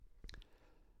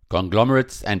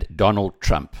Conglomerates and Donald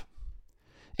Trump.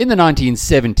 In the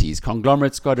 1970s,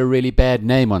 conglomerates got a really bad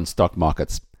name on stock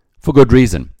markets, for good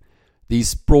reason. These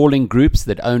sprawling groups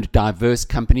that owned diverse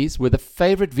companies were the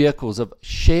favorite vehicles of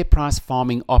share price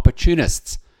farming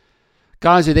opportunists,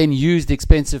 guys who then used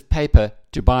expensive paper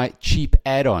to buy cheap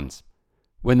add-ons.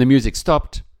 When the music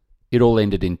stopped, it all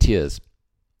ended in tears.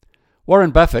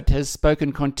 Warren Buffett has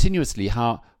spoken continuously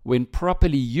how, when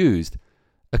properly used,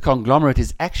 a conglomerate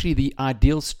is actually the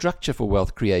ideal structure for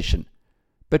wealth creation,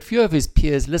 but few of his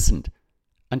peers listened,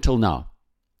 until now.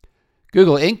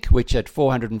 Google Inc., which at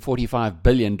 $445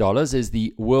 billion is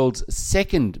the world's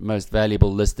second most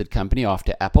valuable listed company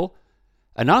after Apple,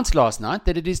 announced last night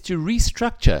that it is to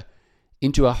restructure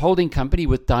into a holding company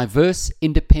with diverse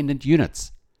independent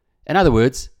units. In other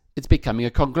words, it's becoming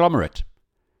a conglomerate.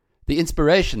 The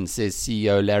inspiration, says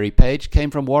CEO Larry Page,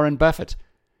 came from Warren Buffett,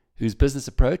 whose business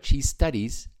approach he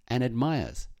studies and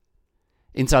admires.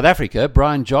 In South Africa,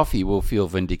 Brian Joffe will feel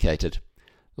vindicated.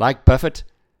 Like Buffett,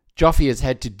 Joffe has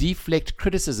had to deflect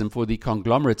criticism for the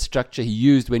conglomerate structure he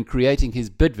used when creating his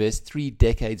Bidvest 3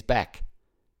 decades back.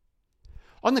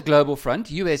 On the global front,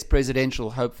 US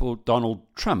presidential hopeful Donald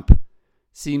Trump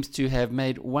seems to have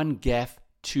made one gaffe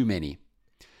too many.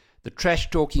 The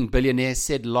trash-talking billionaire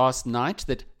said last night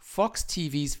that Fox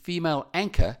TV's female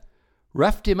anchor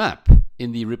roughed him up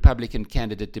in the Republican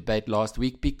candidate debate last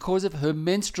week because of her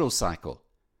menstrual cycle.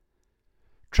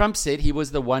 Trump said he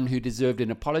was the one who deserved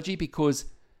an apology because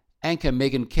anchor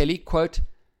Megyn Kelly, quote,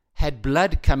 had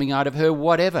blood coming out of her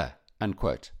whatever,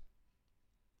 unquote.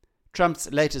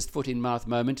 Trump's latest foot-in-mouth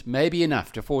moment may be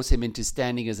enough to force him into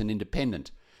standing as an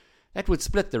independent. That would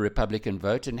split the Republican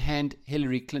vote and hand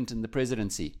Hillary Clinton the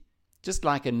presidency, just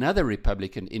like another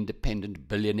Republican independent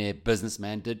billionaire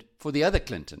businessman did for the other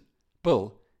Clinton,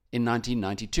 Bill, in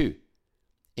 1992.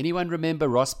 Anyone remember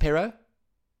Ross Perot?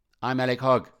 I'm Alec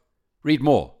Hogg. Read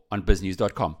more on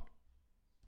biznews.com.